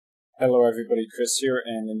Hello everybody, Chris here,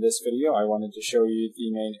 and in this video I wanted to show you the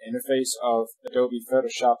main interface of Adobe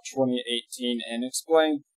Photoshop 2018 and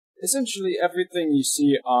explain essentially everything you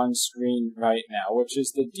see on screen right now, which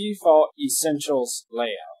is the default Essentials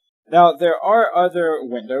layout. Now, there are other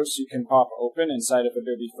windows you can pop open inside of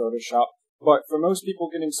Adobe Photoshop, but for most people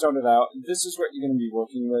getting started out, this is what you're going to be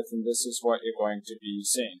working with and this is what you're going to be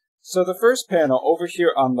seeing. So the first panel over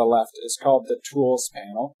here on the left is called the Tools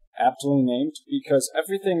panel, aptly named because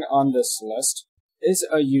everything on this list is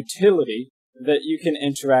a utility that you can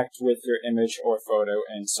interact with your image or photo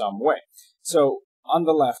in some way. So on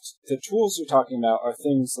the left, the tools we're talking about are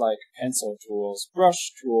things like pencil tools,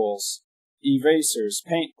 brush tools, erasers,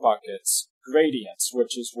 paint buckets, gradients,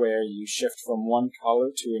 which is where you shift from one color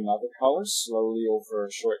to another color slowly over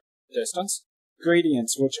a short distance.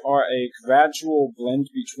 Gradients, which are a gradual blend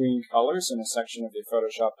between colors in a section of your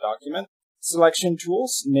Photoshop document. Selection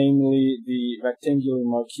tools, namely the rectangular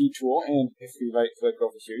marquee tool, and if we right click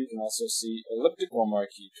over here you can also see elliptical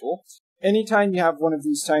marquee tool. Anytime you have one of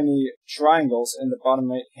these tiny triangles in the bottom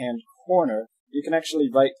right hand corner, you can actually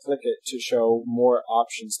right click it to show more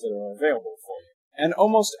options that are available for you. And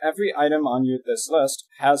almost every item on this list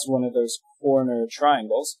has one of those corner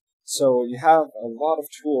triangles. So you have a lot of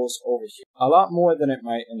tools over here, a lot more than it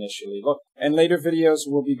might initially look. In later videos,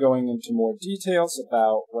 we'll be going into more details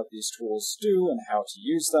about what these tools do and how to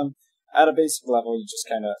use them. At a basic level, you just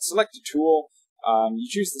kind of select a tool, you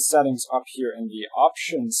choose the settings up here in the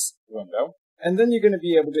Options window, and then you're going to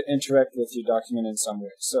be able to interact with your document in some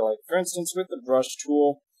way. So like for instance, with the brush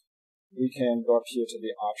tool, we can go up here to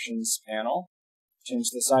the Options panel,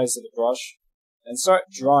 change the size of the brush, and start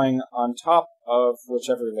drawing on top of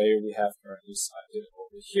whichever layer we have currently selected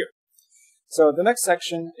over here. So the next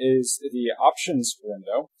section is the Options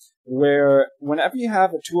window, where whenever you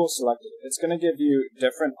have a tool selected, it's going to give you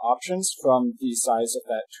different options from the size of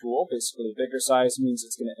that tool. Basically, bigger size means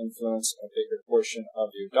it's going to influence a bigger portion of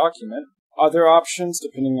your document. Other options,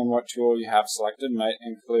 depending on what tool you have selected, might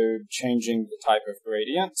include changing the type of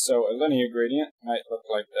gradient. So a linear gradient might look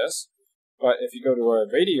like this, but if you go to a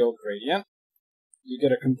radial gradient, you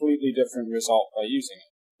get a completely different result by using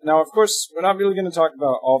it. Now, of course, we're not really going to talk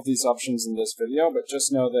about all of these options in this video, but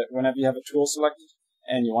just know that whenever you have a tool selected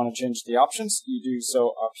and you want to change the options, you do so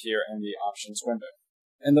up here in the Options window.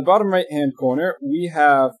 In the bottom right-hand corner, we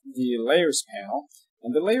have the Layers panel,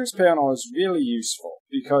 and the Layers panel is really useful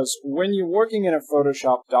because when you're working in a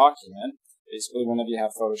Photoshop document, basically whenever you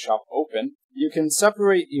have Photoshop open, you can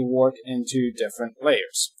separate your work into different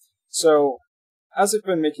layers. So as I've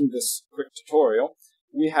been making this quick tutorial,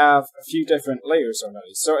 we have a few different layers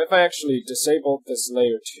already. So if I actually disable this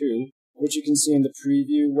layer 2, which you can see in the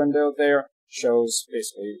preview window there, shows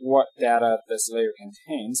basically what data this layer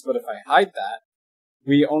contains. But if I hide that,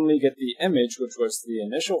 we only get the image, which was the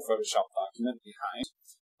initial Photoshop document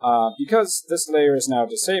behind, because this layer is now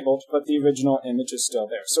disabled, but the original image is still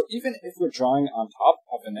there. So even if we're drawing on top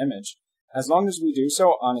of an image, as long as we do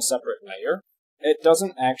so on a separate layer, it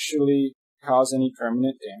doesn't actually cause any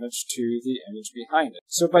permanent damage to the image behind it.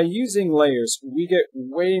 So by using layers, we get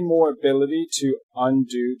way more ability to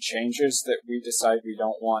undo changes that we decide we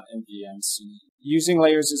don't want in the MC. Using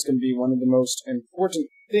layers is going to be one of the most important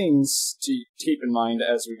things to keep in mind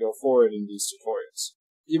as we go forward in these tutorials.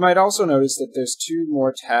 You might also notice that there's two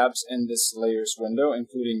more tabs in this Layers window,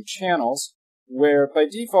 including Channels, where by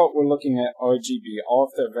default we're looking at RGB, all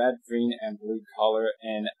of the red, green, and blue color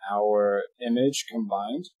in our image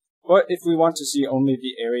combined. But if we want to see only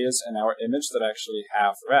the areas in our image that actually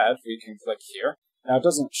have red, we can click here. Now it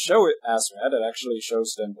doesn't show it as red, it actually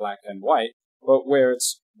shows it in black and white, but where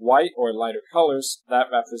it's white or lighter colors,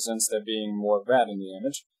 that represents there being more red in the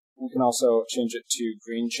image. We can also change it to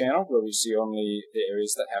green channel, where we see only the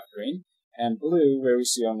areas that have green, and blue, where we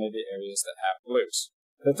see only the areas that have blues.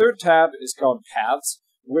 The third tab is called Paths,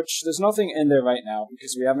 which there's nothing in there right now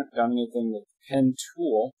because we haven't done anything with the Pen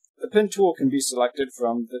tool. The Pen tool can be selected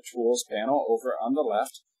from the Tools panel over on the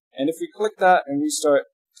left, and if we click that and we start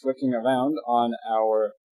clicking around on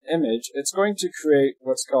our image, it's going to create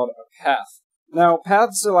what's called a path. Now,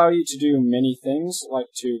 paths allow you to do many things, like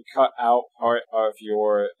to cut out part of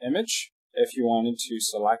your image if you wanted to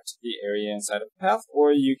select the area inside of the path,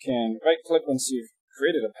 or you can right-click once you've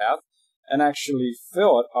created a path and actually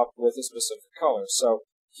fill it up with a specific color. So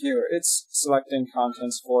here it's selecting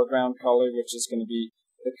Contents Foreground Color, which is going to be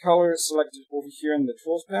the color selected over here in the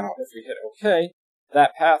Tools panel. If we hit OK,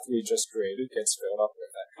 that path we just created gets filled up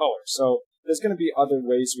with that color. So there's going to be other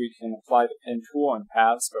ways we can apply the Pen tool on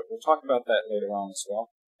paths, but we'll talk about that later on as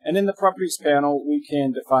well. And in the Properties panel, we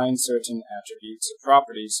can define certain attributes or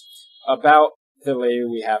properties about the layer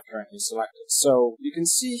we have currently selected. So you can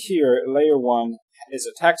see here, layer 1 is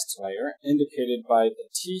a text layer indicated by the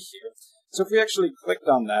T here. So if we actually clicked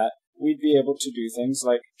on that, we'd be able to do things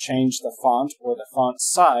like change the font or the font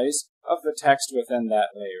size of the text within that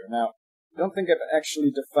layer. Now, I don't think I've actually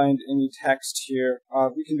defined any text here.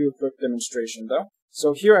 We can do a quick demonstration though.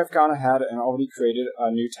 So here I've gone ahead and already created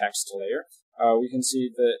a new text layer. We can see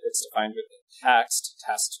that it's defined with the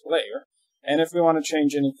test layer. And if we want to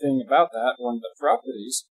change anything about that, one of the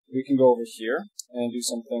properties, we can go over here and do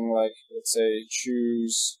something like, let's say,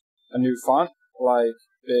 choose a new font, like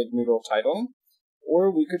Big Noodle Titling, or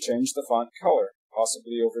we could change the font color,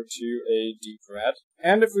 possibly over to a deep red.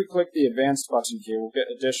 And if we click the Advanced button here, we'll get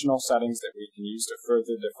additional settings that we can use to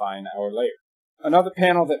further define our layer. Another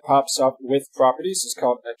panel that pops up with properties is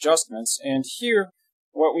called Adjustments, and here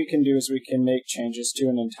what we can do is we can make changes to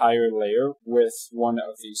an entire layer with one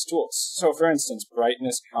of these tools. So for instance,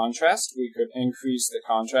 brightness, contrast, we could increase the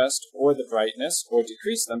contrast or the brightness or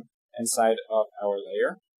decrease them inside of our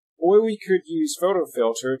layer. Or we could use photo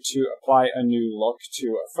filter to apply a new look to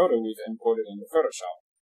a photo we've imported into Photoshop.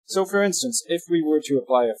 So for instance, if we were to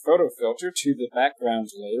apply a photo filter to the background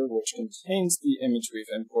layer which contains the image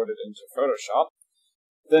we've imported into Photoshop,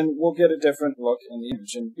 then we'll get a different look in the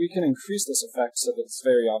image. And we can increase this effect so that it's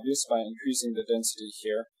very obvious by increasing the density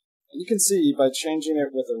here. And you can see by changing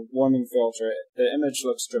it with a warming filter, the image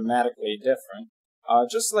looks dramatically different,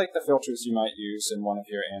 just like the filters you might use in one of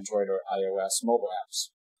your Android or iOS mobile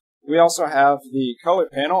apps. We also have the color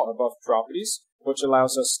panel above properties, which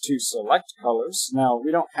allows us to select colors. Now,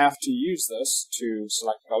 we don't have to use this to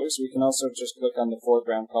select colors. We can also just click on the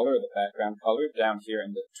foreground color or the background color down here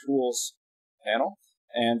in the Tools panel.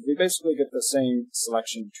 And we basically get the same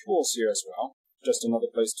selection tools here as well, just another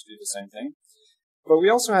place to do the same thing. But we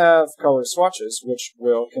also have color swatches, which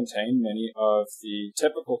will contain many of the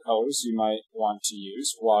typical colors you might want to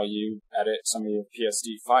use while you edit some of your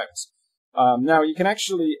PSD files. Now, you can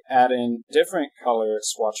actually add in different color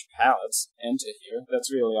swatch palettes into here.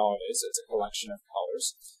 That's really all it is. It's a collection of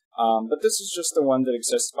colors. But this is just the one that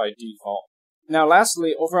exists by default. Now,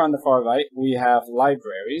 lastly, over on the far right, we have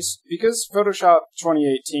libraries. Because Photoshop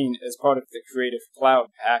 2018 is part of the Creative Cloud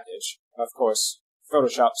package, of course,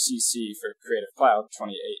 Photoshop CC for Creative Cloud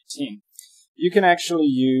 2018, you can actually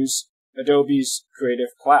use Adobe's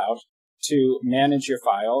Creative Cloud to manage your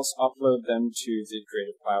files, upload them to the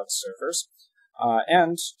Creative Cloud servers,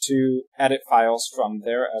 and to edit files from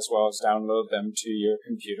there, as well as download them to your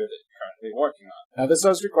computer that you're currently working on. Now, this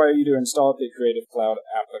does require you to install the Creative Cloud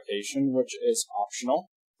application, which is optional.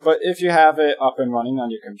 But if you have it up and running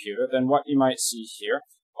on your computer, then what you might see here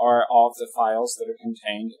are all of the files that are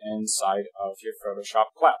contained inside of your Photoshop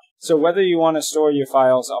Cloud. So whether you want to store your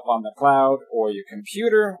files up on the cloud or your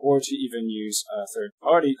computer, or to even use a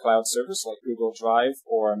third-party cloud service like Google Drive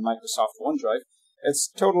or Microsoft OneDrive,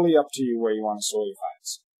 it's totally up to you where you want to store your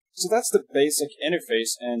files. So that's the basic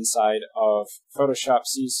interface inside of Photoshop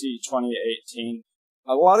CC 2018.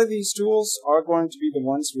 A lot of these tools are going to be the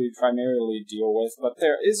ones we primarily deal with, but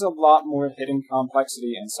there is a lot more hidden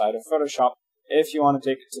complexity inside of Photoshop if you want to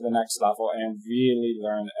take it to the next level and really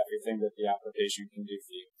learn everything that the application can do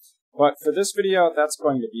for you. But for this video, that's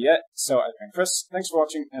going to be it. So I've been Chris, thanks for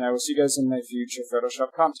watching, and I will see you guys in my future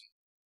Photoshop content.